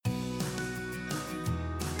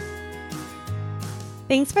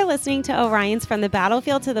Thanks for listening to Orion's From the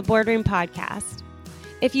Battlefield to the Boardroom podcast.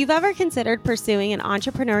 If you've ever considered pursuing an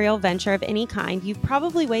entrepreneurial venture of any kind, you've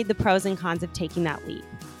probably weighed the pros and cons of taking that leap.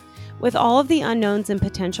 With all of the unknowns and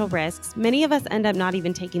potential risks, many of us end up not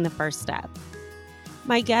even taking the first step.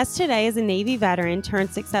 My guest today is a Navy veteran turned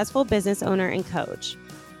successful business owner and coach.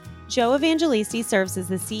 Joe Evangelisti serves as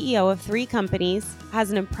the CEO of 3 companies,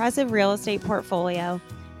 has an impressive real estate portfolio,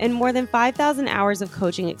 and more than 5,000 hours of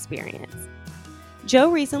coaching experience.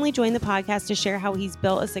 Joe recently joined the podcast to share how he's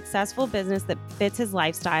built a successful business that fits his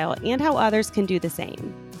lifestyle and how others can do the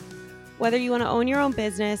same. Whether you want to own your own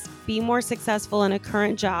business, be more successful in a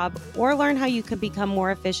current job, or learn how you can become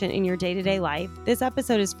more efficient in your day-to-day life, this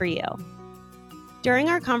episode is for you. During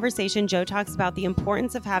our conversation, Joe talks about the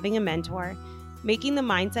importance of having a mentor, making the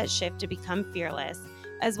mindset shift to become fearless,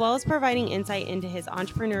 as well as providing insight into his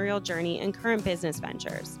entrepreneurial journey and current business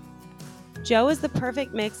ventures. Joe is the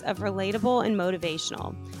perfect mix of relatable and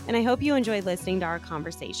motivational, and I hope you enjoyed listening to our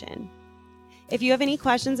conversation. If you have any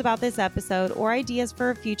questions about this episode or ideas for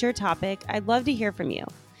a future topic, I'd love to hear from you.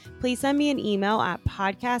 Please send me an email at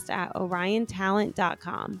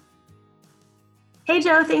podcast@oriontalent.com. Hey,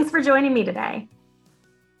 Joe, thanks for joining me today.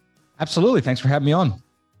 Absolutely. Thanks for having me on.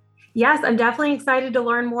 Yes, I'm definitely excited to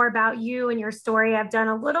learn more about you and your story. I've done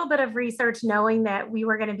a little bit of research knowing that we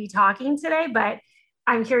were going to be talking today, but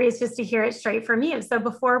I'm curious just to hear it straight from you. So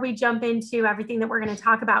before we jump into everything that we're going to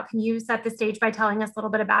talk about, can you set the stage by telling us a little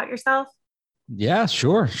bit about yourself? Yeah,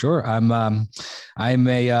 sure. I'm a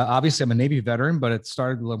Navy veteran, but it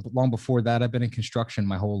started long before that. I've been in construction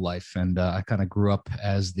my whole life, and I kind of grew up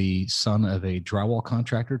as the son of a drywall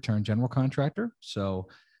contractor turned general contractor. So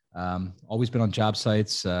always been on job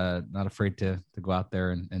sites, not afraid to go out there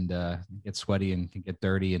and get sweaty and get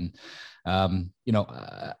dirty. And,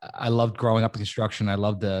 I loved growing up in construction. I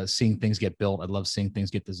loved seeing things get built. I loved seeing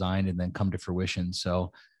things get designed and then come to fruition.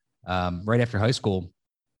 So right after high school,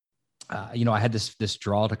 I had this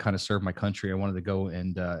draw to kind of serve my country. I wanted to go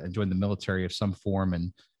and join the military of some form.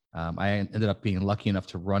 And I ended up being lucky enough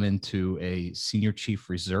to run into a senior chief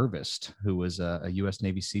reservist who was a U.S.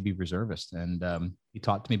 Navy Seabee reservist. And he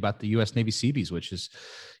talked to me about the U.S. Navy Seabees, which is,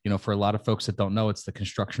 for a lot of folks that don't know, it's the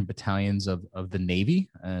construction battalions of the Navy.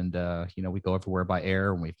 And, we go everywhere by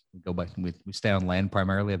air, and we stay on land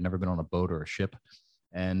primarily. I've never been on a boat or a ship.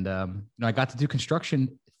 And, I got to do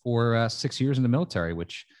construction for 6 years in the military,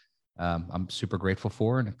 which I'm super grateful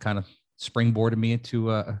for. And it kind of springboarded me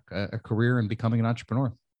into a career in becoming an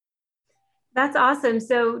entrepreneur. That's awesome.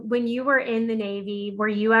 So when you were in the Navy, were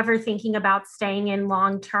you ever thinking about staying in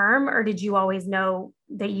long-term, or did you always know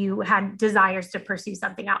that you had desires to pursue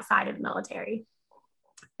something outside of the military?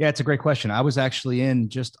 Yeah, it's a great question. I was actually in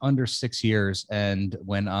just under 6 years. And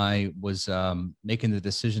when I was making the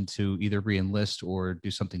decision to either re-enlist or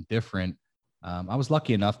do something different, I was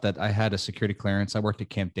lucky enough that I had a security clearance. I worked at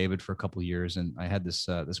Camp David for a couple of years, and I had this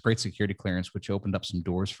great security clearance, which opened up some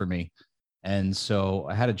doors for me. And so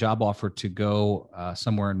I had a job offer to go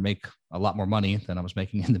somewhere and make a lot more money than I was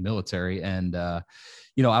making in the military. And,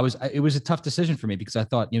 it was a tough decision for me because I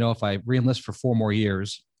thought, if I re-enlist for 4 more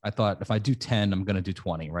years, I thought if I do 10, I'm going to do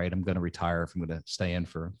 20, right? I'm going to retire. If I'm going to stay in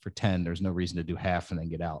for 10, there's no reason to do half and then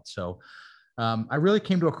get out. So I really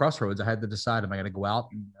came to a crossroads. I had to decide, am I going to go out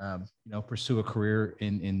and, pursue a career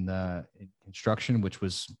in construction, which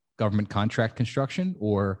was government contract construction,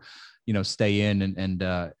 or stay in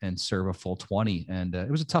and serve a full 20. And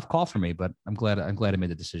it was a tough call for me, but I'm glad I made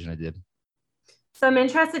the decision I did. So I'm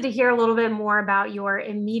interested to hear a little bit more about your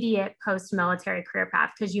immediate post-military career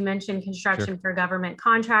path, because you mentioned construction for government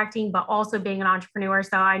contracting, but also being an entrepreneur.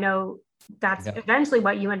 So I know that's eventually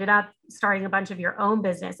what you ended up starting a bunch of your own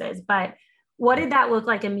businesses, but what did that look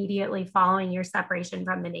like immediately following your separation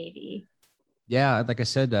from the Navy? Yeah, like I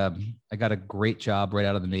said, I got a great job right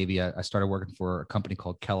out of the Navy. I started working for a company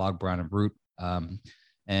called Kellogg Brown and Root.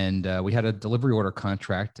 And we had a delivery order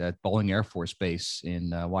contract at Bolling Air Force Base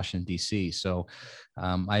in Washington, D.C. So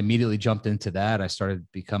I immediately jumped into that. I started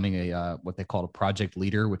becoming what they call a project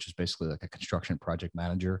leader, which is basically like a construction project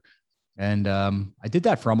manager. And I did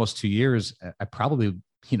that for almost 2 years. I probably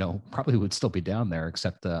would still be down there,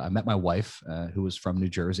 except I met my wife, who was from New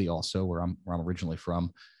Jersey also, where I'm originally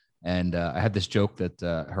from. And I had this joke that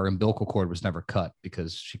her umbilical cord was never cut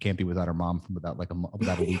because she can't be without her mom from without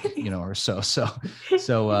a week, or so. So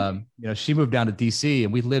she moved down to DC,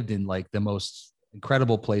 and we lived in like the most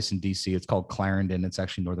incredible place in DC. It's called Clarendon. It's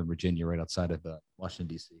actually Northern Virginia, right outside of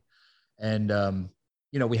Washington, DC. And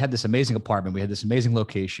we had this amazing apartment. We had this amazing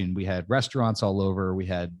location. We had restaurants all over. We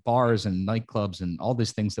had bars and nightclubs and all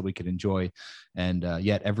these things that we could enjoy. And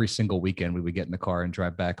yet every single weekend we would get in the car and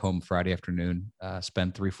drive back home Friday afternoon,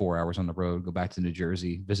 spend 3-4 hours on the road, go back to New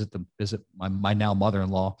Jersey, visit my now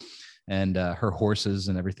mother-in-law and her horses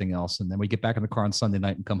and everything else. And then we get back in the car on Sunday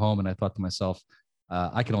night and come home. And I thought to myself,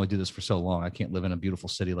 I can only do this for so long. I can't live in a beautiful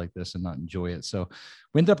city like this and not enjoy it. So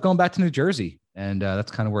we ended up going back to New Jersey, and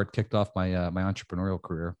that's kind of where it kicked off my my entrepreneurial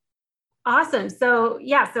career. Awesome. So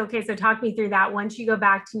yeah. So talk me through that. Once you go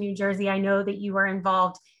back to New Jersey, I know that you were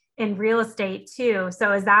involved in real estate too.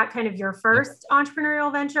 So is that kind of your first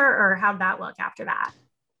entrepreneurial venture, or how'd that look after that?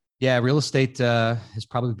 Yeah, real estate has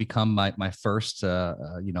probably become my first.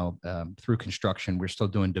 Through construction, we're still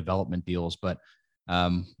doing development deals, but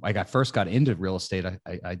I first got into real estate.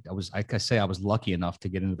 I was lucky enough to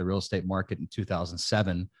get into the real estate market in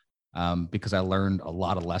 2007 because I learned a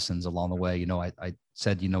lot of lessons along the way. I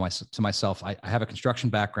said, to myself, I have a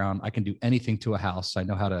construction background. I can do anything to a house. I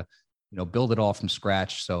know how to, build it all from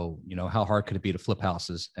scratch. So, how hard could it be to flip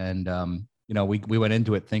houses? And, we went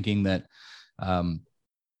into it thinking that,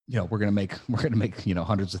 we're going to make,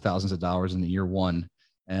 hundreds of thousands of dollars in the year one.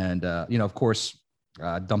 And, of course,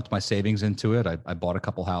 dumped my savings into it. I bought a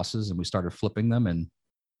couple houses and we started flipping them. And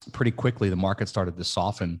pretty quickly, the market started to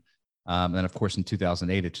soften. And of course, in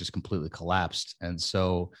 2008, it just completely collapsed. And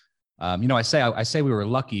so, I say we were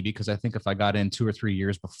lucky because I think if I got in 2 or 3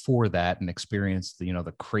 years before that and experienced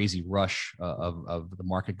the crazy rush of the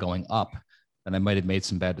market going up, then I might have made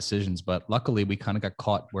some bad decisions. But luckily, we kind of got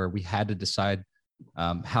caught where we had to decide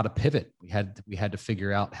how to pivot. We had to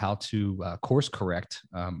figure out how to course correct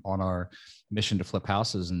on our mission to flip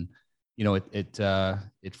houses, and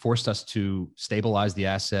it forced us to stabilize the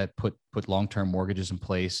asset, put long-term mortgages in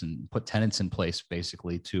place, and put tenants in place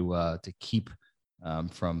basically to keep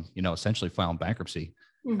from essentially filing bankruptcy.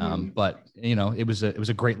 Mm-hmm. But it was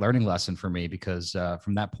a great learning lesson for me because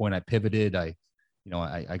from that point I pivoted. I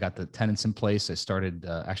got the tenants in place. I started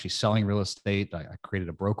actually selling real estate. I created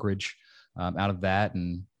a brokerage out of that,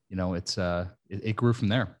 and it grew from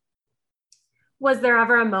there. Was there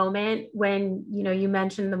ever a moment when, you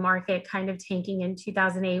mentioned the market kind of tanking in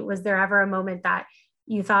 2008, was there ever a moment that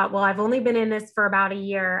you thought, well, I've only been in this for about a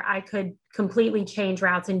year, I could completely change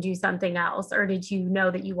routes and do something else? Or did you know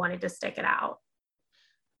that you wanted to stick it out?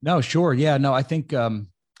 No, sure. Yeah, no, I think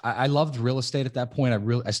I loved real estate at that point.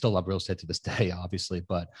 I still love real estate to this day, obviously,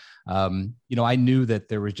 but I knew that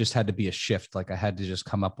there was just had to be a shift. Like I had to just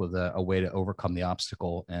come up with a way to overcome the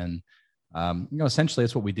obstacle. And, essentially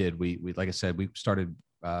that's what we did. We, like I said, we started,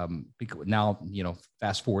 now,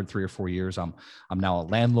 fast forward 3 or 4 years, I'm now a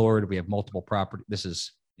landlord. We have multiple property. This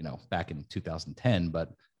is, back in 2010,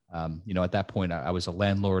 but at that point I was a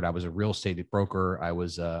landlord. I was a real estate broker. I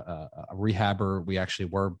was a rehabber. We actually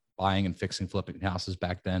were buying and fixing, flipping houses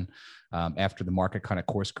back then. After the market kind of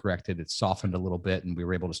course corrected, it softened a little bit and we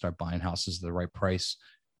were able to start buying houses at the right price.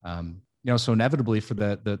 So inevitably for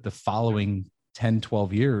the following 10,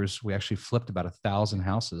 12 years, we actually flipped about 1,000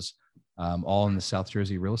 houses, all in the South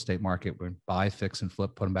Jersey real estate market. We buy, fix, and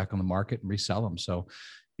flip, put them back on the market and resell them. So,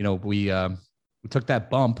 we took that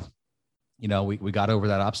bump, we got over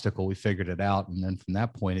that obstacle, we figured it out. And then from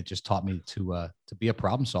that point, it just taught me to be a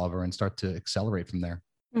problem solver and start to accelerate from there.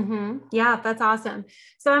 Mm-hmm. Yeah, that's awesome.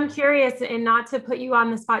 So I'm curious, and not to put you on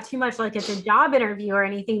the spot too much, like it's a job interview or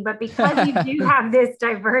anything, but because you do have this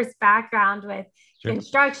diverse background with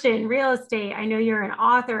construction, real estate, I know you're an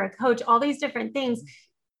author, a coach, all these different things.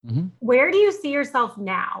 Mm-hmm. Where do you see yourself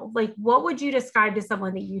now? Like, what would you describe to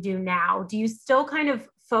someone that you do now? Do you still kind of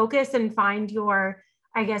focus and find your,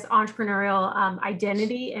 I guess, entrepreneurial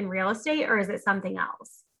identity in real estate, or is it something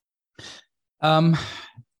else?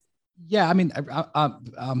 Yeah, I mean,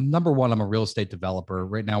 number one, I'm a real estate developer.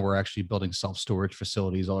 Right now, we're actually building self-storage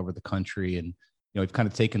facilities all over the country. And, we've kind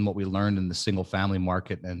of taken what we learned in the single family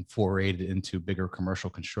market and forayed into bigger commercial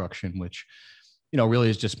construction, which, really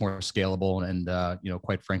is just more scalable and,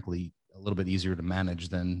 quite frankly, a little bit easier to manage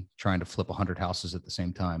than trying to flip 100 houses at the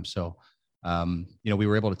same time. So, we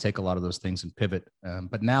were able to take a lot of those things and pivot.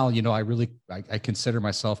 But now, I consider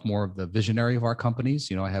myself more of the visionary of our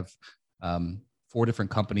companies. I have 4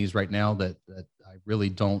 different companies right now that I really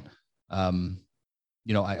don't,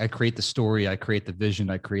 I create the story, I create the vision,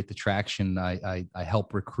 I create the traction, I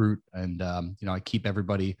help recruit, and, I keep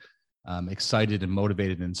everybody excited and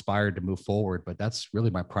motivated and inspired to move forward. But that's really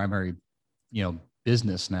my primary,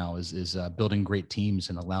 business now is building great teams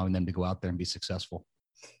and allowing them to go out there and be successful.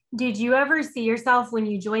 Did you ever see yourself when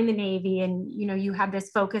you joined the Navy and, you have this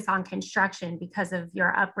focus on construction because of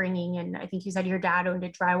your upbringing? And I think you said your dad owned a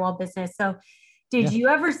drywall business. So did you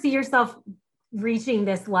ever see yourself reaching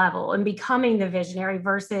this level and becoming the visionary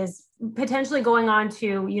versus potentially going on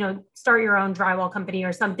to, start your own drywall company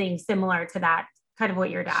or something similar to that, kind of what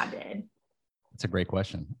your dad did? That's a great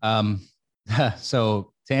question.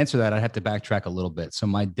 So to answer that, I'd have to backtrack a little bit. So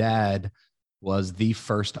my dad was the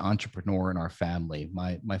first entrepreneur in our family.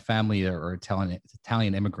 My family are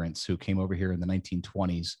Italian immigrants who came over here in the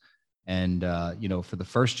 1920s. And, for the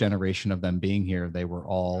first generation of them being here, they were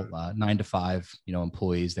all 9 to 5,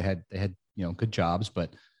 employees. They had, good jobs,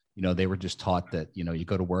 but, they were just taught that, you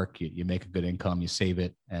go to work, you make a good income, you save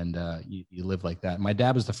it, and you live like that. My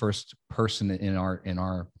dad was the first person in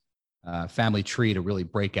our family tree to really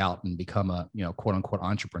break out and become a, quote unquote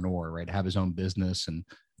entrepreneur, right? Have his own business and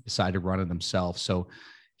decide to run it himself. So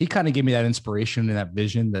he kind of gave me that inspiration and that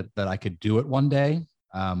vision that I could do it one day.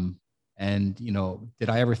 And, did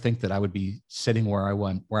I ever think that I would be sitting where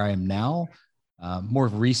I am now? More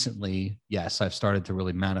recently, yes, I've started to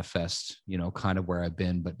really manifest, kind of where I've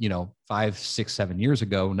been, but, 5, 6, 7 years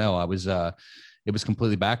ago, no, it was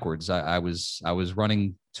completely backwards. I was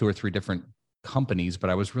running 2 or 3 different companies, but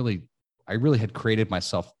I really had created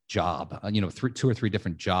myself job, 2 or 3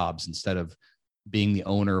 different jobs instead of being the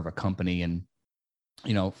owner of a company. And,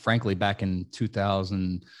 frankly, back in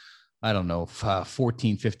 2000, I don't know,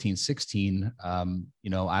 14, 15, 16,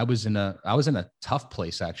 I was in a tough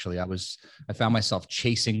place. Actually, I found myself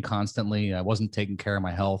chasing constantly. I wasn't taking care of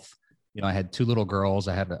my health. I had 2 little girls.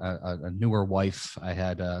 I had a newer wife. I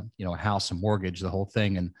had a house, a mortgage, the whole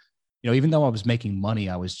thing. And, even though I was making money,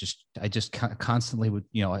 I just constantly would,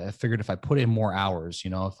 I figured if I put in more hours,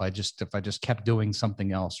 if I just kept doing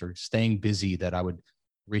something else or staying busy, that I would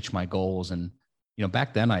reach my goals. And,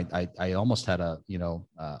 back then I almost had a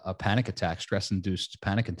panic attack, stress-induced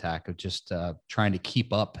panic attack of just trying to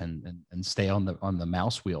keep up and stay on the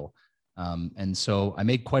mouse wheel. And so I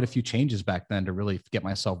made quite a few changes back then to really get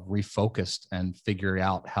myself refocused and figure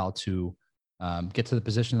out how to get to the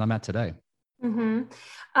position that I'm at today.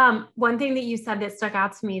 Mm-hmm. One thing that you said that stuck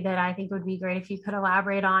out to me that I think would be great if you could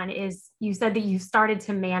elaborate on is you said that you started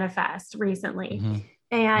to manifest recently. Mm-hmm.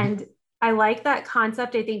 And mm-hmm. I like that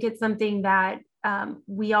concept. I think it's something that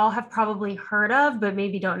we all have probably heard of, but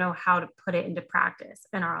maybe don't know how to put it into practice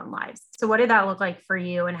in our own lives. So what did that look like for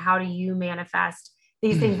you, and how do you manifest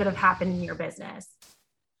these things that have happened in your business?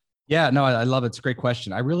 Yeah, no, I love it. It's a great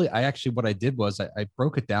question. What I did was I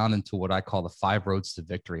broke it down into what I call the 5 roads to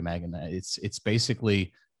victory, Megan. It's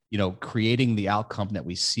basically, creating the outcome that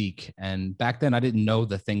we seek. And back then I didn't know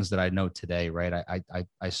the things that I know today, right?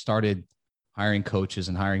 I started hiring coaches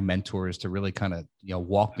and hiring mentors to really kind of,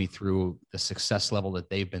 walk me through the success level that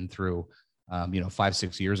they've been through, 5,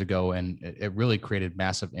 6 years ago. And it really created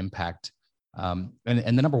massive impact. And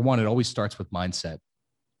the number one, it always starts with mindset,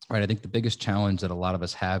 right? I think the biggest challenge that a lot of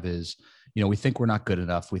us have is, we think we're not good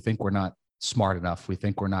enough. We think we're not smart enough. We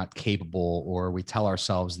think we're not capable, or we tell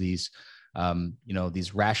ourselves these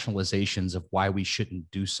rationalizations of why we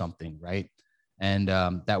shouldn't do something, right? And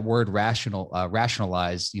that word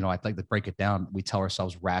rationalize, I'd like to break it down. We tell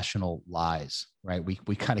ourselves rational lies, right?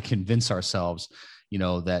 We kind of convince ourselves,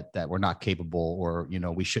 that we're not capable, or,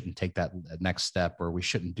 we shouldn't take that next step, or we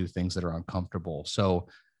shouldn't do things that are uncomfortable. So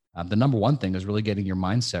the number one thing is really getting your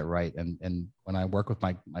mindset right. And when I work with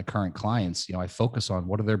my current clients, I focus on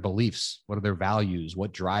what are their beliefs, what are their values,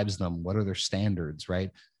 what drives them, what are their standards, right?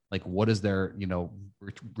 Like what is their,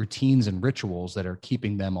 routines and rituals that are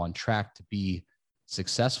keeping them on track to be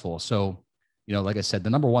successful. So, like I said, the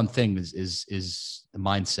number one thing is the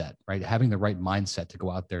mindset, right? Having the right mindset to go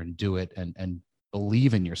out there and do it, and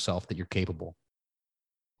believe in yourself that you're capable.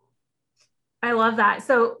 I love that.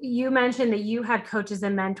 So you mentioned that you had coaches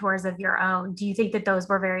and mentors of your own. Do you think that those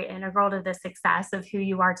were very integral to the success of who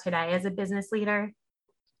you are today as a business leader?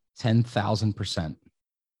 10,000%.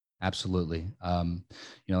 Absolutely.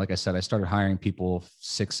 Like I said, I started hiring people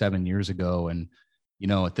 6, 7 years ago. And,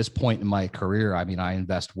 at this point in my career, I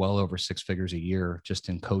invest well over 6 figures a year just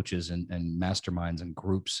in coaches and masterminds and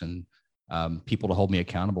groups and people to hold me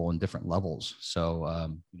accountable in different levels. So,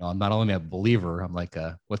 I'm not only a believer, I'm like,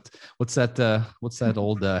 what's that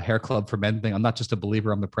old hair club for men thing? I'm not just a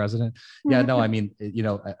believer, I'm the president. Yeah, no,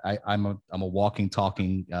 I'm a walking,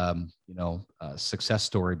 talking, success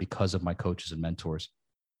story because of my coaches and mentors.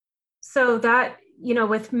 So that,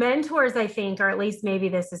 with mentors, I think, or at least maybe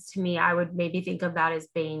this is to me, I would maybe think of that as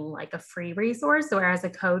being like a free resource. So whereas a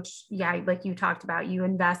coach, yeah, like you talked about, you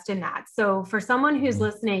invest in that. So for someone who's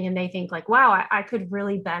listening and they think like, wow, I could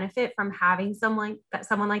really benefit from having someone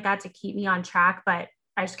like that to keep me on track, but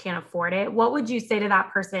I just can't afford it. What would you say to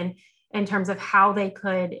that person in terms of how they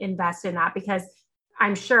could invest in that? Because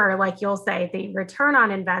I'm sure, like you'll say, the return on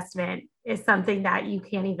investment is something that you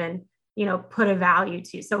can't even put a value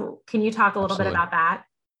to. So can you talk a little bit Absolutely. about that?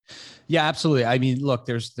 Yeah, absolutely. I mean, look,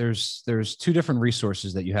 there's two different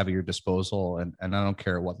resources that you have at your disposal, and I don't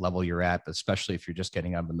care what level you're at, but especially if you're just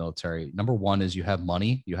getting out of the military. Number one is you have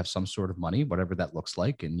money, you have some sort of money, whatever that looks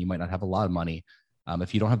like, and you might not have a lot of money.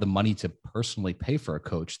 If you don't have the money to personally pay for a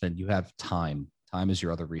coach, then you have time. Time is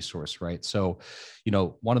your other resource, right? So,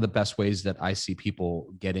 one of the best ways that I see people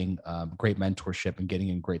getting great mentorship and getting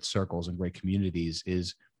in great circles and great communities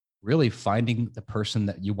is really finding the person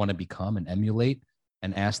that you want to become and emulate,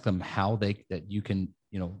 and ask them how that you can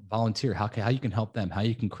volunteer, how you can help them, how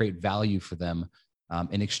you can create value for them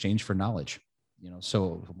in exchange for knowledge.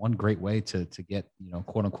 So one great way to get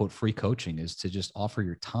quote unquote free coaching is to just offer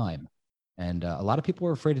your time. And a lot of people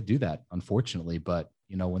are afraid to do that, unfortunately. But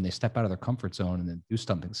when they step out of their comfort zone and then do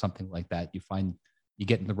something like that, you find you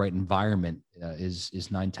get in the right environment is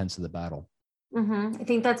 9/10 of the battle. I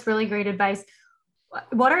think that's really great advice.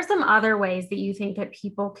 What are some other ways that you think that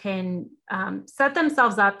people can set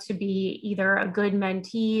themselves up to be either a good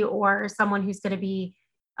mentee or someone who's going to be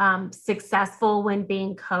successful when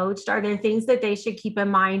being coached? Are there things that they should keep in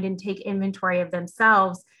mind and take inventory of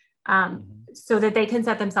themselves so that they can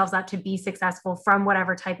set themselves up to be successful from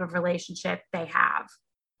whatever type of relationship they have?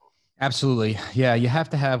 Absolutely. Yeah. You have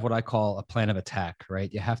to have what I call a plan of attack,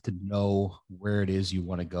 right? You have to know where it is you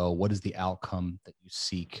want to go. What is the outcome that you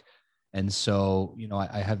seek? And so,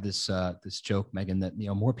 I have this joke, Megan, that,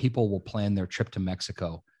 more people will plan their trip to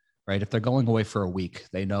Mexico, right? If they're going away for a week,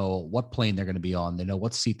 they know what plane they're going to be on. They know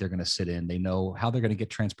what seat they're going to sit in. They know how they're going to get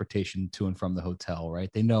transportation to and from the hotel, right?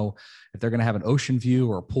 They know if they're going to have an ocean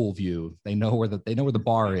view or a pool view. They know where the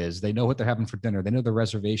bar is. They know what they're having for dinner. They know the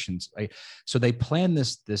reservations, right? So they plan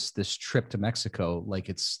this trip to Mexico like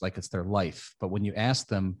it's their life. But when you ask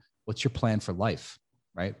them, what's your plan for life,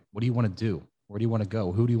 right? What do you want to do? Where do you want to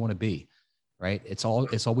go? Who do you want to be? Right. It's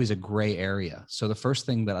always a gray area. So the first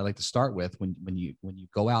thing that I like to start with when you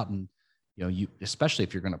go out and, you, especially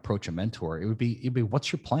if you're going to approach a mentor, it would be,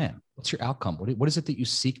 what's your plan? What's your outcome? What is it that you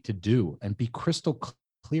seek to do? And be crystal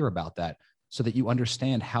clear about that so that you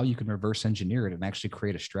understand how you can reverse engineer it and actually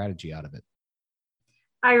create a strategy out of it.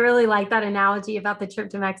 I really like that analogy about the trip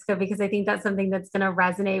to Mexico because I think that's something that's going to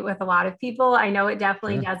resonate with a lot of people. I know it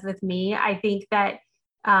definitely does with me. I think that,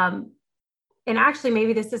 and actually,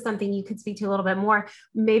 maybe this is something you could speak to a little bit more.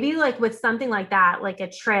 Maybe like with something like that, like a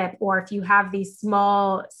trip, or if you have these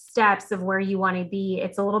small steps of where you want to be,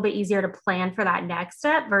 it's a little bit easier to plan for that next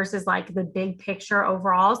step versus like the big picture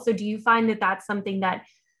overall. So do you find that that's something that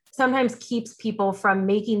sometimes keeps people from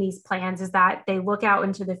making these plans, is that they look out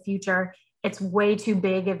into the future? It's way too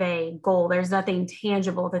big of a goal. There's nothing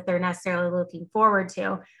tangible that they're necessarily looking forward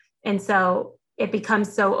to. And so it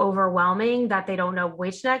becomes so overwhelming that they don't know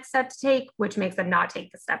which next step to take, which makes them not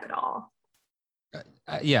take the step at all.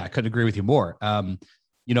 Yeah, I couldn't agree with you more. The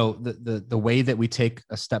way that we take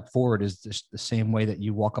a step forward is the same way that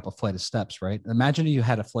you walk up a flight of steps, right? Imagine you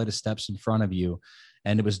had a flight of steps in front of you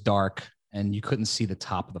and it was dark and you couldn't see the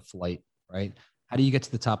top of the flight, right? How do you get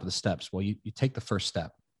to the top of the steps? Well, you take the first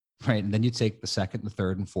step, right? And then you take the second, the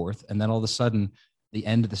third, and fourth. And then all of a sudden, the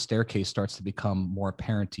end of the staircase starts to become more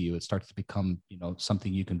apparent to you. It starts to become,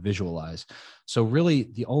 something you can visualize. So really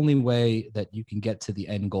the only way that you can get to the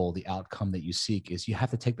end goal, the outcome that you seek, is you have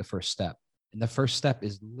to take the first step. And the first step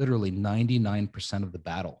is literally 99% of the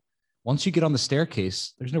battle. Once you get on the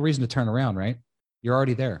staircase, there's no reason to turn around, right? You're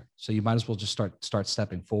already there. So you might as well just start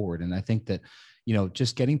stepping forward. And I think that,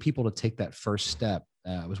 just getting people to take that first step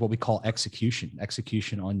was what we call execution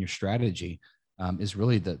on your strategy. Is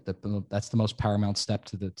really that's the most paramount step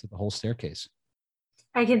to the whole staircase.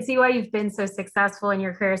 I can see why you've been so successful in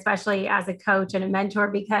your career, especially as a coach and a mentor,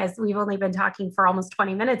 because we've only been talking for almost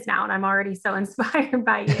 20 minutes now, and I'm already so inspired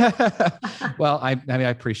by you. Well, I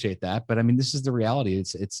appreciate that, but I mean, this is the reality.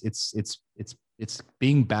 It's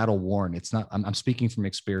being battle worn. It's not. I'm speaking from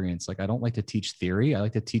experience. Like, I don't like to teach theory. I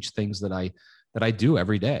like to teach things that I do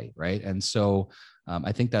every day, right? And so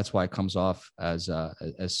I think that's why it comes off as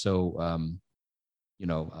so.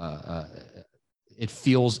 It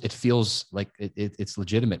feels like it's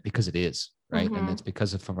legitimate because it is, right? Mm-hmm. And it's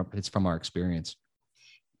because it's from our experience.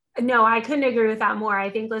 No, I couldn't agree with that more. I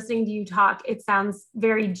think listening to you talk, it sounds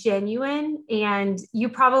very genuine, and you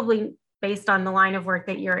probably, based on the line of work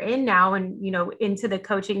that you're in now and, into the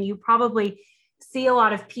coaching, you probably see a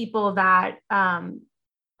lot of people that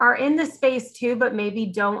are in the space too, but maybe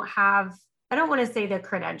don't have, I don't want to say the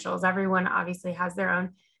credentials. Everyone obviously has their own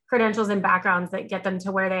credentials and backgrounds that get them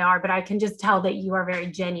to where they are, but I can just tell that you are very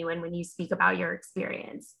genuine when you speak about your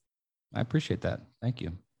experience. I appreciate that. Thank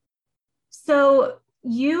you. So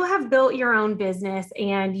you have built your own business,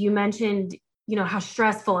 and you mentioned how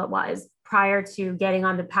stressful it was prior to getting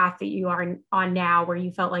on the path that you are on now, where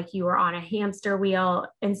you felt like you were on a hamster wheel.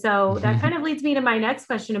 And so that kind of leads me to my next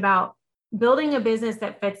question about building a business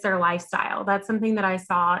that fits their lifestyle. That's something that I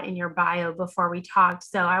saw in your bio before we talked.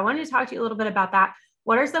 So I wanted to talk to you a little bit about that.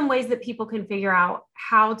 What are some ways that people can figure out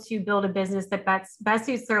how to build a business that best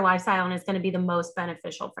suits their lifestyle and is going to be the most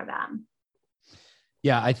beneficial for them?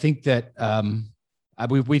 Yeah, I think that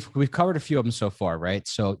we've covered a few of them so far, right?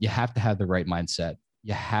 So you have to have the right mindset.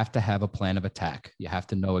 You have to have a plan of attack. You have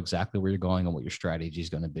to know exactly where you're going and what your strategy is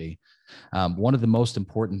going to be. One of the most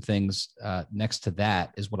important things next to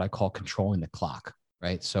that is what I call controlling the clock,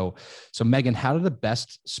 right? So Megan, how do the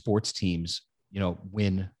best sports teams,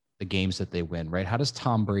 win the games that they win, right? How does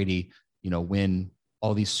Tom Brady, win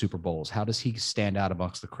all these Super Bowls? How does he stand out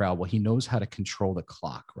amongst the crowd? Well, he knows how to control the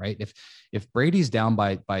clock, right? If Brady's down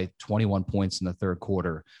by 21 points in the third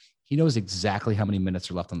quarter, he knows exactly how many minutes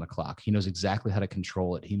are left on the clock. He knows exactly how to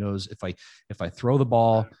control it. He knows if I throw the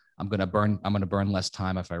ball, I'm going to burn less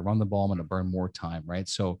time. If I run the ball, I'm going to burn more time, right?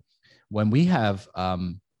 So when we have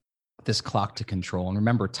this clock to control, and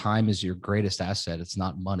remember, time is your greatest asset. It's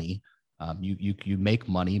not money. You make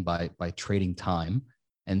money by trading time.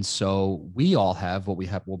 And so we all have what we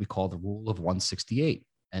call the rule of 168.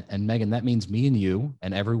 And Megan, that means me and you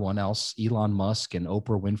and everyone else, Elon Musk and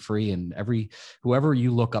Oprah Winfrey and whoever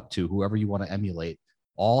you look up to, whoever you want to emulate,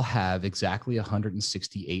 all have exactly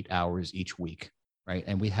 168 hours each week, right?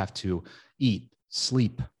 And we have to eat,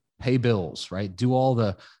 sleep, pay bills, right? Do all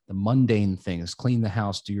the mundane things, clean the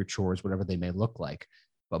house, do your chores, whatever they may look like.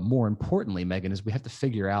 But more importantly, Megan, is we have to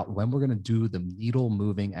figure out when we're going to do the needle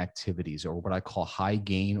moving activities, or what I call high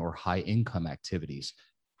gain or high income activities.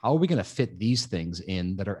 How are we going to fit these things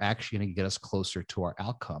in that are actually going to get us closer to our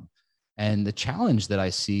outcome? And the challenge that I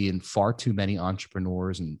see in far too many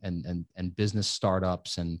entrepreneurs and business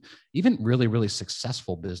startups and even really, really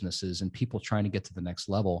successful businesses and people trying to get to the next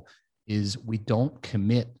level is we don't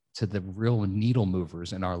commit to the real needle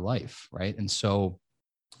movers in our life, right? And so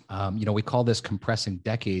we call this compressing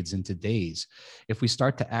decades into days. If we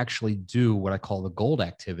start to actually do what I call the gold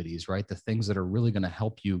activities, right? The things that are really going to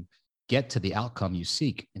help you get to the outcome you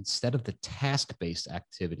seek instead of the task-based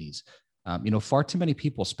activities. Far too many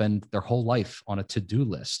people spend their whole life on a to-do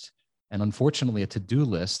list. And unfortunately, a to-do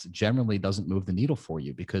list generally doesn't move the needle for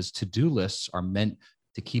you, because to-do lists are meant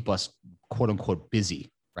to keep us, quote unquote,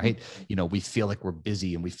 busy, right? We feel like we're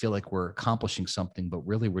busy and we feel like we're accomplishing something, but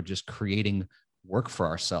really we're just creating work for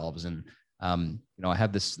ourselves. And, I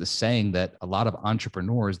have this saying that a lot of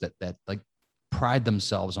entrepreneurs that like pride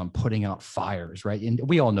themselves on putting out fires, right? And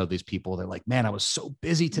we all know these people. They're like, man, I was so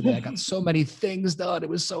busy today. I got so many things done. It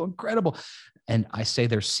was so incredible. And I say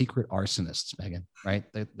they're secret arsonists, Megan, right?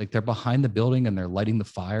 They're behind the building and they're lighting the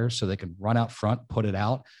fire so they can run out front, put it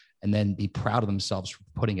out, and then be proud of themselves for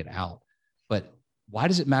putting it out. But why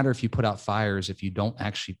does it matter if you put out fires if you don't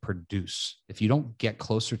actually produce, if you don't get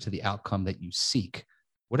closer to the outcome that you seek?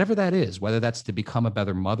 Whatever that is, whether that's to become a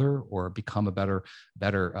better mother or become a better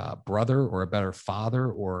brother or a better father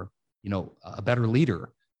or, a better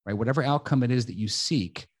leader, right? Whatever outcome it is that you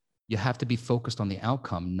seek, you have to be focused on the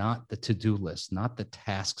outcome, not the to-do list, not the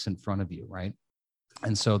tasks in front of you, right?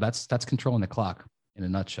 And so that's controlling the clock in a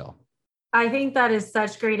nutshell. I think that is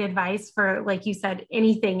such great advice for, like you said,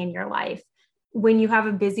 anything in your life. When you have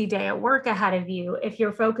a busy day at work ahead of you, if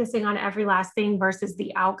you're focusing on every last thing versus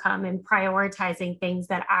the outcome and prioritizing things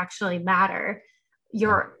that actually matter,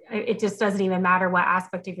 it just doesn't even matter what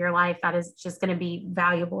aspect of your life. That is just going to be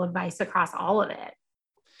valuable advice across all of it.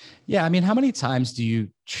 Yeah. I mean, how many times do you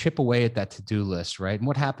chip away at that to-do list, right? And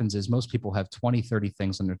what happens is most people have 20, 30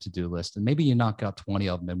 things on their to-do list, and maybe you knock out 20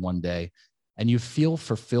 of them in one day and you feel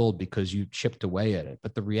fulfilled because you chipped away at it.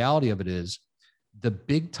 But the reality of it is, the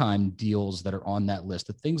big time deals that are on that list,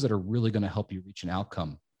 the things that are really going to help you reach an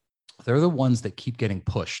outcome, they're the ones that keep getting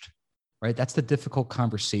pushed, right? That's the difficult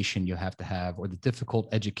conversation you have to have, or the difficult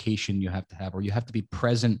education you have to have, or you have to be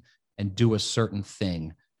present and do a certain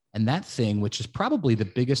thing. And that thing, which is probably the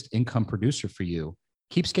biggest income producer for you,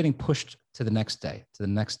 keeps getting pushed to the next day, to the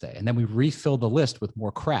next day. And then we refill the list with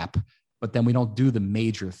more crap, but then we don't do the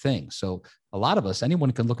major thing. So a lot of us,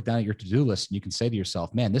 anyone can look down at your to-do list and you can say to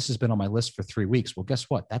yourself, man, this has been on my list for 3 weeks. Well, guess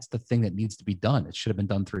what? That's the thing that needs to be done. It should have been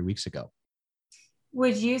done 3 weeks ago.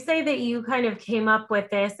 Would you say that you kind of came up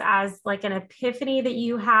with this as like an epiphany that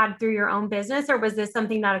you had through your own business, or was this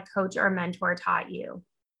something that a coach or a mentor taught you?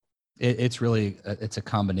 It's a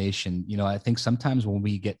combination. I think sometimes when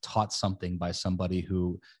we get taught something by somebody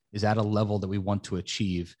who is at a level that we want to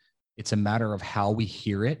achieve, it's a matter of how we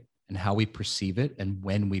hear it and how we perceive it and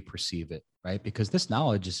when we perceive it, right? Because this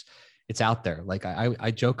knowledge it's out there. Like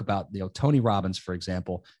I joke about, Tony Robbins, for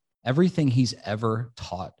example, everything he's ever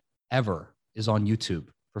taught ever is on YouTube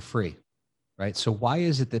for free, right? So why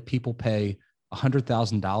is it that people pay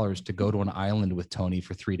 $100,000 to go to an island with Tony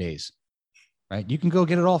for 3 days, right? You can go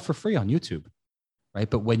get it all for free on YouTube, right?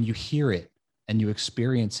 But when you hear it and you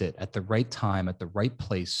experience it at the right time, at the right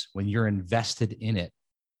place, when you're invested in it,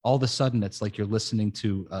 all of a sudden it's like you're listening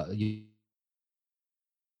to the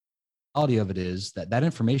reality of it is that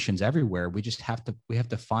information's everywhere. We have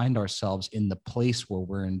to find ourselves in the place where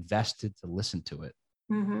we're invested to listen to it.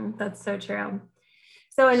 Mm-hmm. That's so true.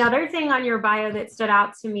 So another thing on your bio that stood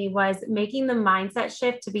out to me was making the mindset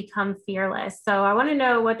shift to become fearless. So I want to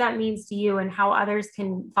know what that means to you and how others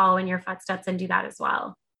can follow in your footsteps and do that as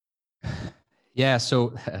well. Yeah,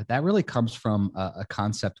 so that really comes from a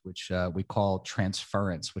concept which we call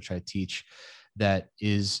transference, which I teach, that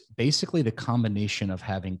is basically the combination of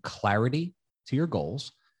having clarity to your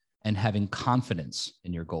goals and having confidence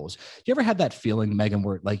in your goals. You ever had that feeling, Megan,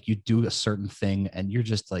 where like you do a certain thing and you're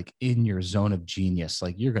just like in your zone of genius,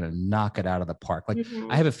 like you're going to knock it out of the park? Like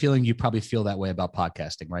I have a feeling you probably feel that way about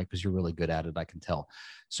podcasting, right? Because you're really good at it, I can tell.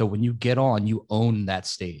 So when you get on, you own that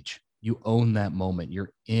stage, you own that moment.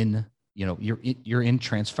 You're in, you're in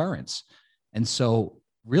transference. And so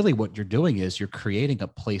really what you're doing is you're creating a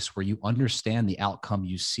place where you understand the outcome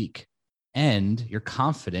you seek and you're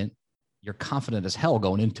confident as hell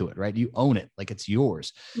going into it, right? You own it like it's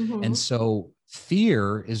yours. Mm-hmm. And so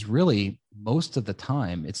fear is really, most of the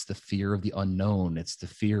time, it's the fear of the unknown. It's the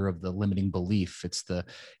fear of the limiting belief. It's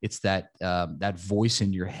that voice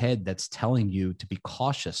in your head that's telling you to be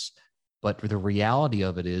cautious. But the reality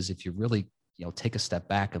of it is, if you really, take a step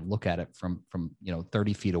back and look at it from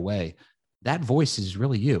 30 feet away, that voice is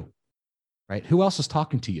really you, right? Who else is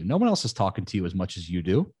talking to you? No one else is talking to you as much as you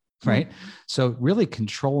do. Right. Mm-hmm. So really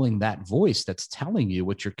controlling that voice that's telling you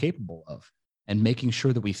what you're capable of and making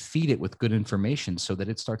sure that we feed it with good information so that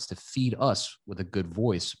it starts to feed us with a good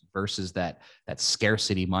voice versus that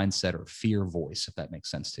scarcity mindset or fear voice, if that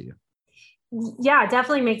makes sense to you. Yeah,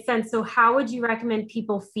 definitely makes sense. So how would you recommend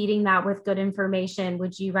people feeding that with good information?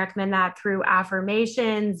 Would you recommend that through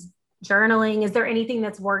affirmations, journaling? Is there anything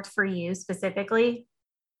that's worked for you specifically?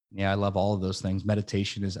 Yeah, I love all of those things.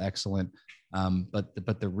 Meditation is excellent.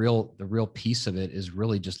 But the real piece of it is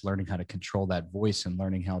really just learning how to control that voice and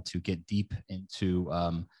learning how to get deep into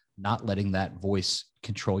not letting that voice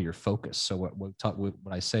control your focus. So what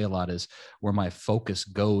I say a lot is, where my focus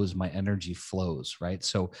goes, my energy flows, right?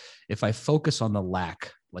 So if I focus on the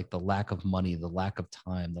lack, like the lack of money, the lack of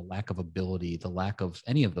time, the lack of ability, the lack of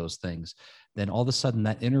any of those things, then all of a sudden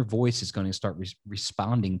that inner voice is going to start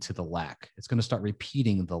responding to the lack. It's going to start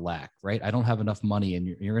repeating the lack, right? I don't have enough money. And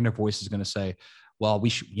your inner voice is going to say, well, we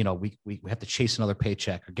should, we have to chase another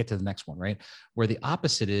paycheck or get to the next one, right? Where the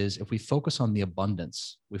opposite is, if we focus on the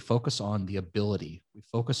abundance, we focus on the ability, we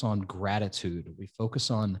focus on gratitude, we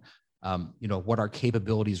focus on, what our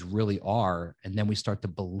capabilities really are. And then we start to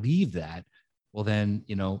believe that, well, then,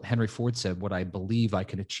 Henry Ford said, what I believe I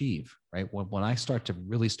can achieve, right? When I start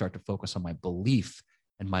to focus on my belief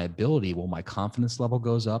and my ability, well, my confidence level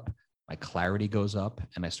goes up, my clarity goes up,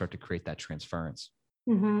 and I start to create that transference.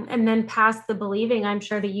 Mm-hmm. And then past the believing, I'm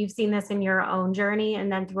sure that you've seen this in your own journey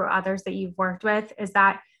and then through others that you've worked with, is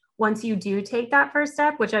that once you do take that first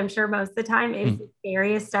step, which I'm sure most of the time is the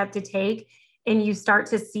scariest step to take, and you start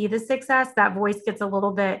to see the success, that voice gets a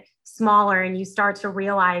little bit smaller and you start to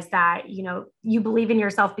realize that, you believe in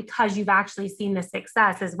yourself because you've actually seen the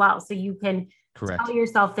success as well. So you can tell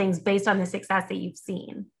yourself things based on the success that you've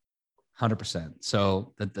seen. 100%.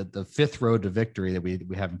 So the fifth road to victory that we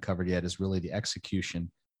haven't covered yet is really the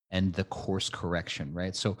execution and the course correction,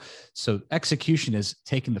 right? So execution is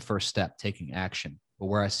taking the first step, taking action. But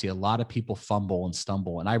where I see a lot of people fumble and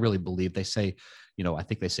stumble, and I really believe they say, I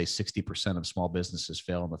think they say 60% of small businesses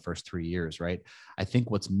fail in the first 3 years, right? I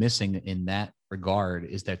think what's missing in that regard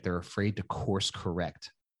is that they're afraid to course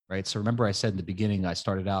correct, right? So remember I said in the beginning, I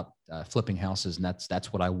started out flipping houses, and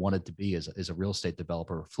that's what I wanted to be as a real estate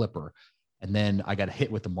developer or flipper. And then I got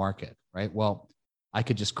hit with the market, right? Well, I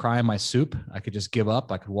could just cry in my soup. I could just give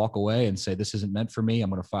up. I could walk away and say, this isn't meant for me.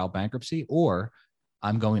 I'm going to file bankruptcy, or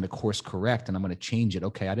I'm going to course correct and I'm going to change it.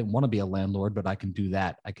 Okay, I didn't want to be a landlord, but I can do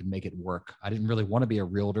that. I can make it work. I didn't really want to be a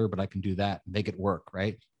realtor, but I can do that, make it work,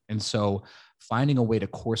 right? And so finding a way to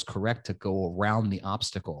course correct, to go around the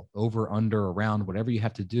obstacle, over, under, around, whatever you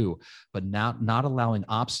have to do, but not allowing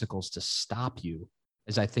obstacles to stop you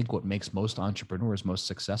is, I think, what makes most entrepreneurs most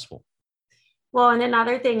successful. Well, and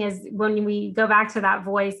another thing is when we go back to that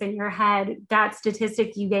voice in your head, that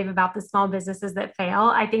statistic you gave about the small businesses that fail,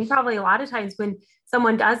 I think probably a lot of times when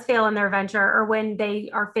someone does fail in their venture or when they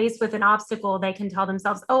are faced with an obstacle, they can tell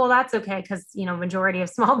themselves, oh, well, that's okay because, majority of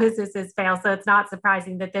small businesses fail. So it's not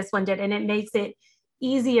surprising that this one did. And it makes it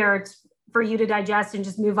easier for you to digest and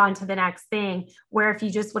just move on to the next thing. Where if you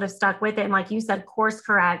just would have stuck with it and like you said, course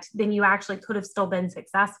correct, then you actually could have still been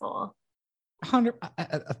successful.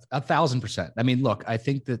 1,000%. I mean, look, I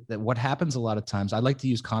think that what happens a lot of times, I like to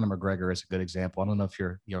use Conor McGregor as a good example. I don't know if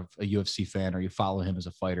you're a UFC fan or you follow him as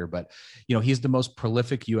a fighter, but he's the most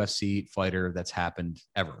prolific UFC fighter that's happened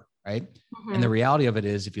ever. Right. Mm-hmm. And the reality of it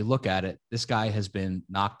is, if you look at it, this guy has been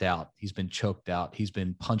knocked out. He's been choked out. He's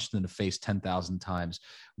been punched in the face 10,000 times.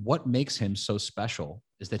 What makes him so special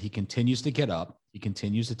is that he continues to get up. He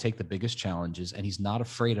continues to take the biggest challenges, and he's not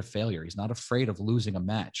afraid of failure. He's not afraid of losing a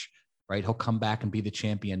match. Right? He'll come back and be the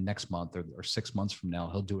champion next month or 6 months from now.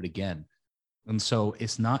 He'll do it again. And so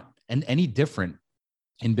it's not any different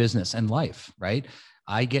in business and life, right?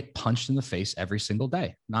 I get punched in the face every single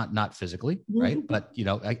day, not physically, right? But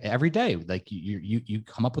every day, like you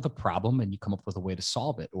come up with a problem and you come up with a way to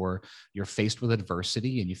solve it, or you're faced with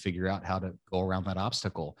adversity and you figure out how to go around that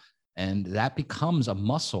obstacle. And that becomes a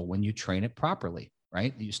muscle when you train it properly,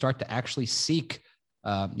 right? You start to actually seek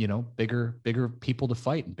bigger people to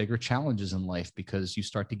fight and bigger challenges in life, because you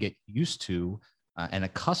start to get used to and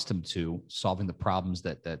accustomed to solving the problems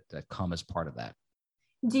that come as part of that.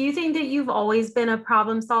 Do you think that you've always been a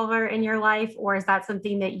problem solver in your life, or is that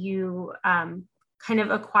something that you kind of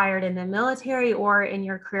acquired in the military or in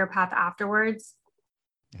your career path afterwards?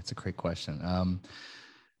 That's a great question.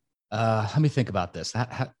 Let me think about this.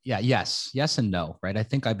 Yes and no, right? I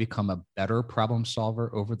think I become a better problem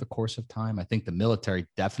solver over the course of time. I think the military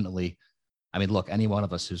definitely, I mean, look, any one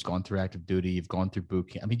of us who's gone through active duty, you've gone through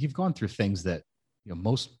boot camp. I mean, you've gone through things that,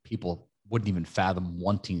 most people wouldn't even fathom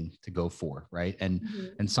wanting to go for, right? And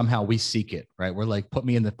somehow we seek it, right? We're like, put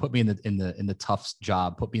me in the tough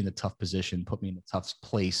job, put me in the tough position, put me in the tough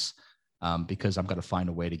place, because I'm going to find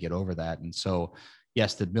a way to get over that. And so,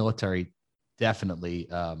 yes, the military definitely,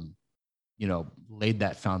 laid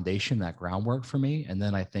that foundation, that groundwork for me. And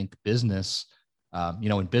then I think business,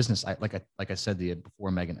 in business, like I said to you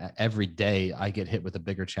before, Megan, every day I get hit with a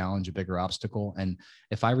bigger challenge, a bigger obstacle. And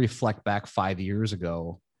if I reflect back 5 years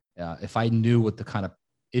ago, if I knew what the kind of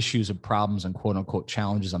issues and problems and quote unquote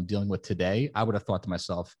challenges I'm dealing with today, I would have thought to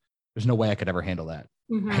myself, there's no way I could ever handle that.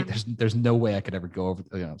 Mm-hmm. Right? There's no way I could ever go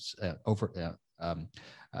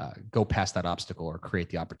go past that obstacle or create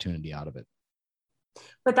the opportunity out of it.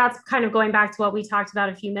 But that's kind of going back to what we talked about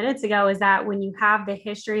a few minutes ago, is that when you have the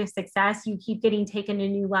history of success, you keep getting taken to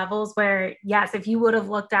new levels where, yes, if you would have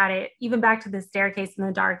looked at it, even back to the staircase in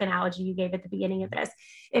the dark analogy you gave at the beginning of this,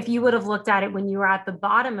 if you would have looked at it when you were at the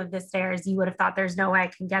bottom of the stairs, you would have thought there's no way I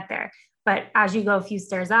can get there. But as you go a few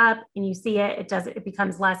stairs up and you see it, it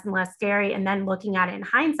becomes less and less scary. And then looking at it in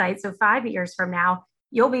hindsight, so 5 years from now,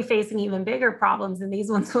 you'll be facing even bigger problems and these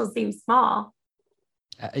ones will seem small.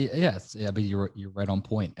 Yes, yeah, but you're right on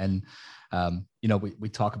point. And we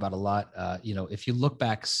talk about a lot. If you look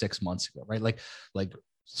back 6 months ago, right,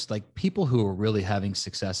 like people who are really having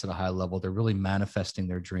success at a high level, they're really manifesting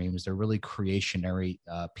their dreams. They're really creationary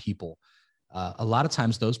people. A lot of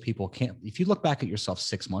times, those people can't. If you look back at yourself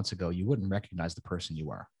 6 months ago, you wouldn't recognize the person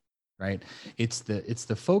you are, right? It's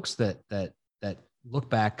the folks that look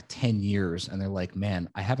back 10 years and they're like, man,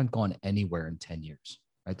 I haven't gone anywhere in 10 years.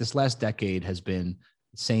 Right? This last decade has been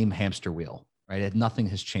same hamster wheel, right? Nothing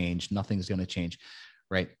has changed. Nothing's going to change,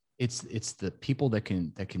 right? It's the people that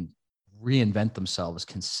can reinvent themselves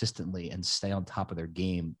consistently and stay on top of their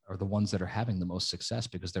game are the ones that are having the most success,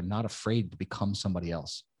 because they're not afraid to become somebody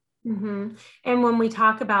else. Mm-hmm. And when we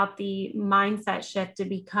talk about the mindset shift to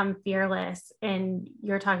become fearless, and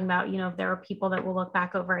you're talking about, there are people that will look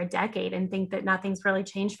back over a decade and think that nothing's really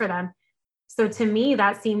changed for them. So to me,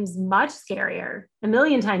 that seems much scarier, a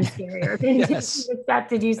million times scarier than yes.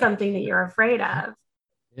 to do something that you're afraid of.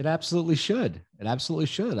 It absolutely should. It absolutely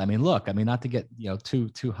should. I mean, look, not to get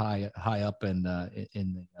too high up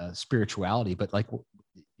in spirituality, but like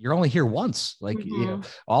you're only here once. Like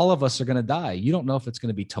all of us are going to die. You don't know if it's going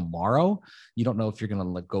to be tomorrow. You don't know if you're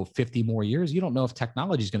going to go 50 more years. You don't know if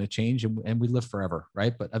technology is going to change and we live forever,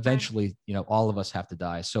 right? But eventually, all of us have to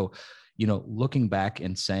die. So looking back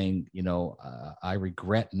and saying, I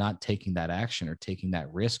regret not taking that action or taking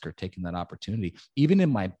that risk or taking that opportunity. Even in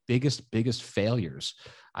my biggest failures,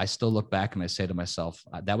 I still look back and I say to myself,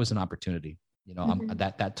 that was an opportunity.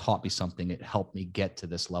 That taught me something. It helped me get to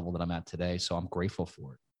this level that I'm at today. So I'm grateful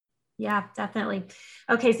for it. Yeah, definitely.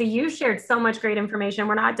 Okay, so you shared so much great information.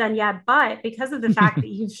 We're not done yet, but because of the fact that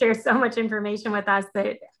you've shared so much information with us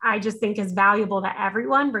that I just think is valuable to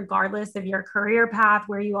everyone, regardless of your career path,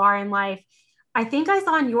 where you are in life, I think I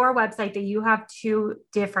saw on your website that you have two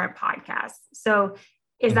different podcasts. So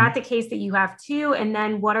is that the case that you have two? And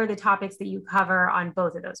then what are the topics that you cover on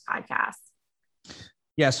both of those podcasts?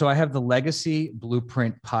 Yeah, so I have the Legacy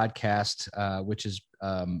Blueprint podcast, which is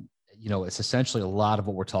it's essentially a lot of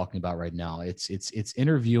what we're talking about right now. It's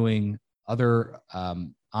interviewing other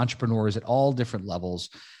entrepreneurs at all different levels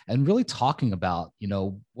and really talking about,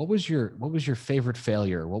 what was your favorite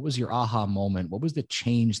failure? What was your aha moment? What was the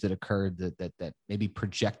change that occurred that maybe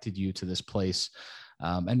projected you to this place?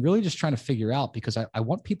 And really just trying to figure out, because I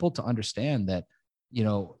want people to understand that,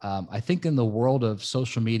 I think in the world of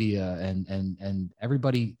social media and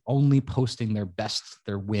everybody only posting their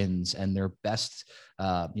wins and their best,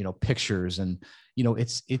 pictures, and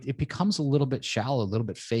it becomes a little bit shallow, a little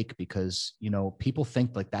bit fake, because people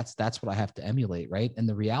think like that's what I have to emulate, right? And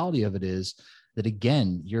the reality of it is that,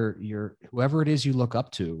 again, you're whoever it is you look up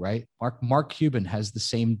to, right? Mark Cuban has the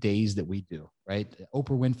same days that we do, right?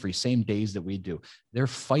 Oprah Winfrey, same days that we do. They're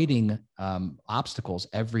fighting obstacles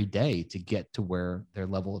every day to get to where their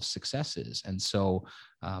level of success is. And so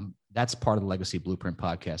that's part of the Legacy Blueprint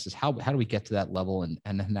podcast, is how do we get to that level,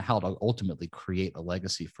 and how to ultimately create a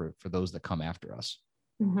legacy for those that come after us.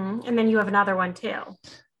 Mm-hmm. And then you have another one too.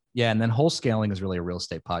 Yeah. And then Wholesaling is really a real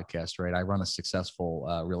estate podcast, right? I run a successful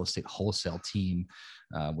real estate wholesale team,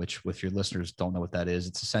 which, if your listeners don't know what that is,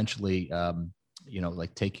 it's essentially,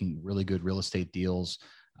 like taking really good real estate deals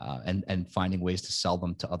and finding ways to sell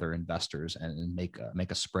them to other investors and make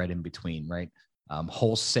a spread in between, right?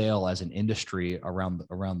 Wholesale as an industry around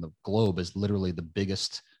the globe is literally the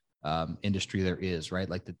biggest industry there is, right?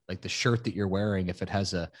 Like the shirt that you're wearing, if it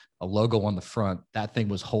has a logo on the front, that thing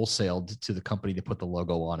was wholesaled to the company to put the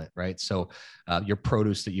logo on it, right? So your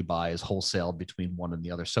produce that you buy is wholesaled between one and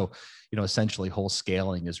the other. So, essentially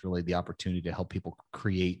wholesaling is really the opportunity to help people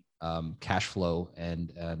create cash flow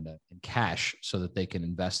and cash so that they can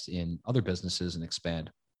invest in other businesses and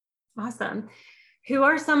expand. Awesome. Who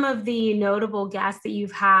are some of the notable guests that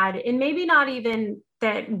you've had, and maybe not even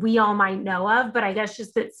that we all might know of, but I guess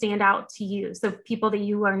just that stand out to you? So people that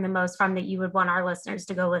you learn the most from, that you would want our listeners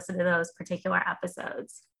to go listen to those particular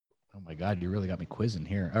episodes. Oh my God, you really got me quizzing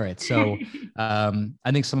here. All right. So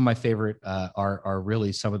I think some of my favorite are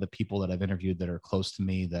really some of the people that I've interviewed that are close to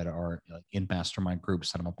me, that are in mastermind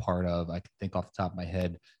groups that I'm a part of. I can think off the top of my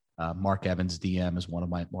head, Mark Evans, DM, is one of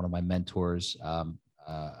my mentors.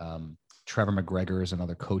 Trevor McGregor is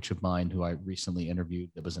another coach of mine who I recently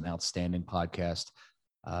interviewed. That was an outstanding podcast.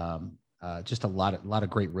 Just a lot of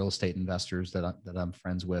great real estate investors that I'm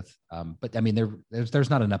friends with. But I mean, there's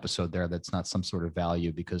not an episode there that's not some sort of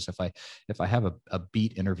value, because if I have a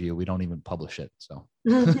beat interview, we don't even publish it. So.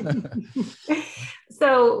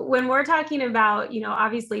 So when we're talking about,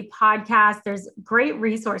 obviously podcasts, there's great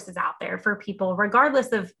resources out there for people, regardless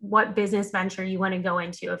of what business venture you want to go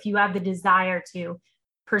into. If you have the desire to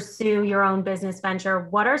pursue your own business venture,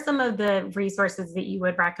 what are some of the resources that you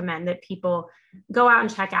would recommend that people go out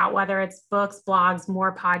and check out, whether it's books, blogs,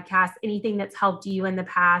 more podcasts, anything that's helped you in the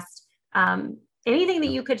past, anything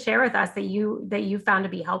that you could share with us that you found to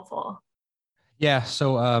be helpful? Yeah.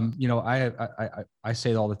 So, I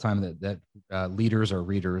say all the time that leaders are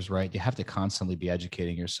readers, right? You have to constantly be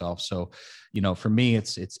educating yourself. So, for me,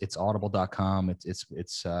 it's audible.com. It's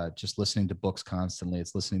just listening to books constantly.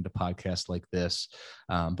 It's listening to podcasts like this.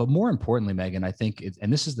 But more importantly, Megan, I think,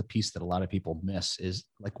 and this is the piece that a lot of people miss, is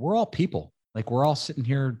like, we're all people. Like, we're all sitting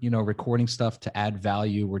here, recording stuff to add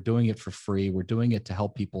value. We're doing it for free. We're doing it to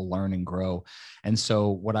help people learn and grow. And so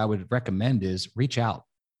what I would recommend is reach out,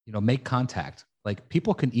 make contact. Like,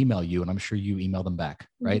 people can email you, and I'm sure you email them back,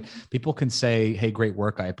 right? Mm-hmm. People can say, hey, great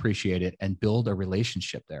work, I appreciate it, and build a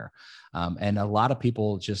relationship there. And a lot of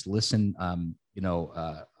people just listen,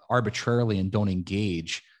 arbitrarily and don't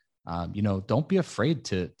engage. Don't be afraid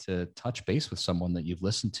to touch base with someone that you've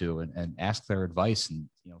listened to and ask their advice and,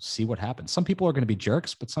 see what happens. Some people are going to be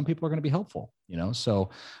jerks, but some people are going to be helpful, so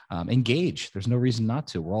engage. There's no reason not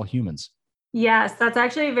to. We're all humans. Yes, that's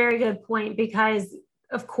actually a very good point, because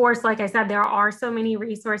of course, like I said, there are so many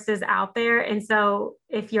resources out there. And so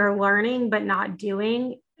if you're learning but not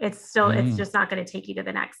doing, it's just not going to take you to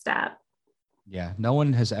the next step. Yeah. No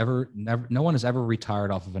one has ever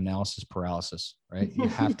retired off of analysis paralysis, right? You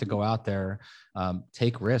have to go out there,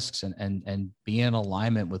 take risks and be in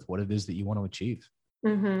alignment with what it is that you want to achieve.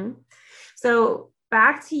 Mm-hmm. So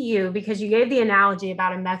back to you, because you gave the analogy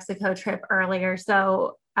about a Mexico trip earlier.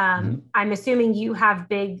 So I'm assuming you have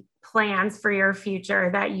big plans for your future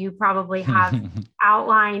that you probably have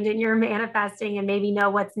outlined and you're manifesting and maybe know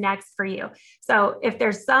what's next for you. So if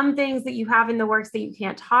there's some things that you have in the works that you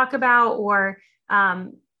can't talk about, or,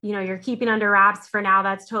 you're keeping under wraps for now,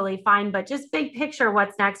 that's totally fine. But just big picture,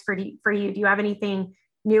 what's next for you? Do you have anything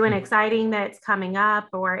new and exciting that's coming up,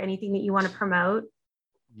 or anything that you want to promote?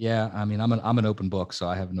 Yeah, I mean, I'm an open book, so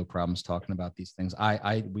I have no problems talking about these things.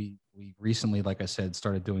 We recently, like I said,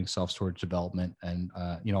 started doing self-storage development, and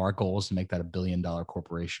our goal is to make that $1 billion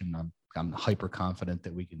corporation. I'm hyper confident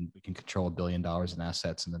that we can control $1 billion in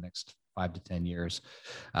assets in the next 5 to 10 years.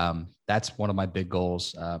 That's one of my big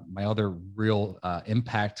goals. My other real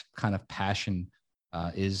impact kind of passion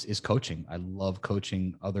is coaching. I love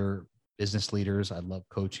coaching other business leaders. I love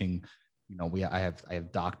coaching. I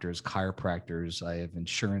have doctors, chiropractors, I have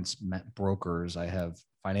insurance brokers, I have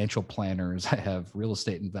financial planners, I have real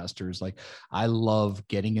estate investors. Like, I love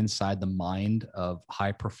getting inside the mind of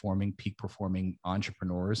high performing, peak performing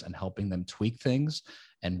entrepreneurs and helping them tweak things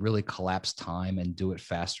and really collapse time and do it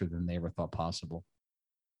faster than they ever thought possible.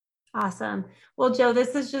 Awesome. Well, Joe,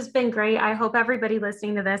 this has just been great. I hope everybody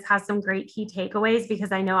listening to this has some great key takeaways,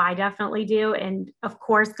 because I know I definitely do. And of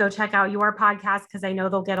course, go check out your podcast, because I know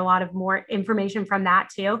they'll get a lot of more information from that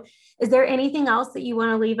too. Is there anything else that you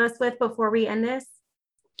want to leave us with before we end this?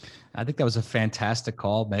 I think that was a fantastic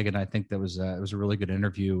call, Megan. I think that was it was a really good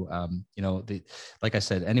interview. Like I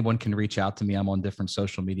said, anyone can reach out to me. I'm on different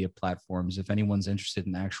social media platforms. If anyone's interested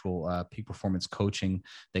in actual peak performance coaching,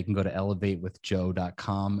 they can go to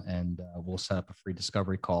elevatewithjoe.com, and we'll set up a free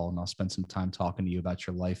discovery call, and I'll spend some time talking to you about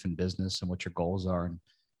your life and business and what your goals are. And,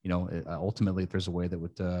 ultimately, if there's a way that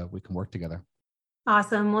we can work together.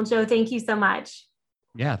 Awesome. Well, Joe, thank you so much.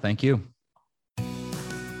 Yeah, thank you.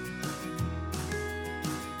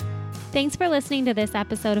 Thanks for listening to this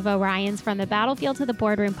episode of Orion's From the Battlefield to the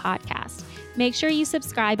Boardroom podcast. Make sure you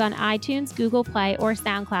subscribe on iTunes, Google Play, or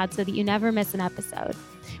SoundCloud so that you never miss an episode.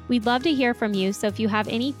 We'd love to hear from you, so if you have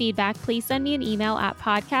any feedback, please send me an email at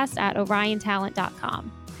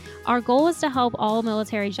podcast@oriontalent.com. Our goal is to help all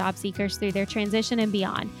military job seekers through their transition and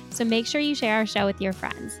beyond, so make sure you share our show with your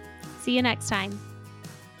friends. See you next time.